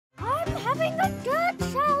in the dirt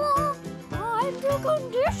shower. Time to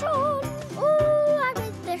condition. Ooh, I'm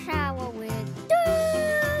in the shower with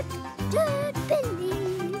dirt Billy.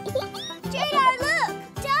 Judo, look!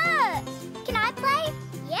 Dirt! Can I play?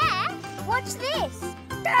 Yeah. Watch this.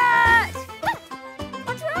 Dirt!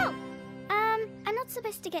 What's wrong? I'm not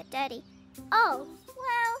supposed to get dirty. Oh,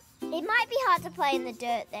 well, it might be hard to play in the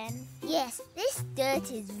dirt then. Yes, this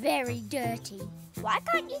dirt is very dirty. Why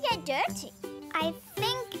can't you get dirty? I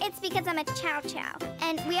think it's because I'm a chow chow,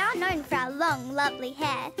 and we are known for our long, lovely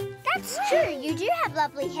hair. That's true, you do have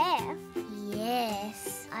lovely hair.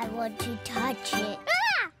 Yes, I want to touch it.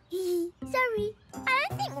 Ah! Sorry. I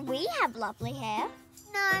don't think we have lovely hair.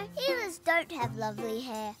 No, healers don't have lovely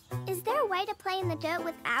hair. Is there a way to play in the dirt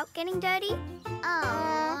without getting dirty?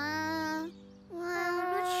 Well,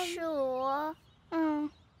 not sure. Oh,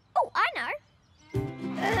 I know.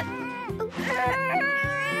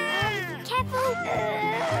 Careful.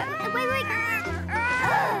 Wait.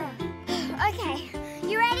 Okay,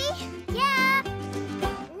 you ready? Yeah.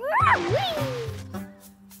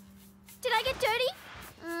 Did I get dirty?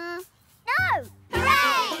 No.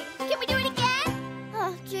 Hooray! Can we do it again?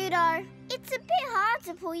 Oh, Judo, it's a bit hard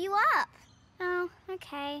to pull you up. Oh,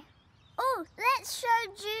 okay. Oh, let's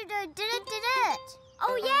show Judo did it.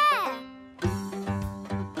 Oh, yeah.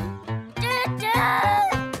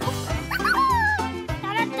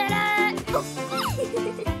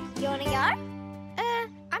 You want to go?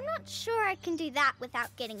 I'm not sure I can do that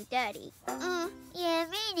without getting dirty. Yeah,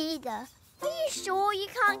 me neither. Are you sure you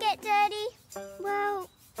can't get dirty? Well,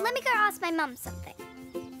 let me go ask my mum something.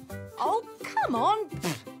 Oh, come on.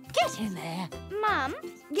 Get in there. Mum,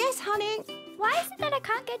 Yes, honey? why is it that I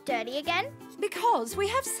can't get dirty again? Because we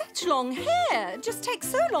have such long hair. It just takes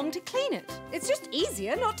so long to clean it. It's just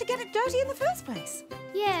easier not to get it dirty in the first place.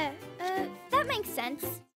 Yeah, that makes sense.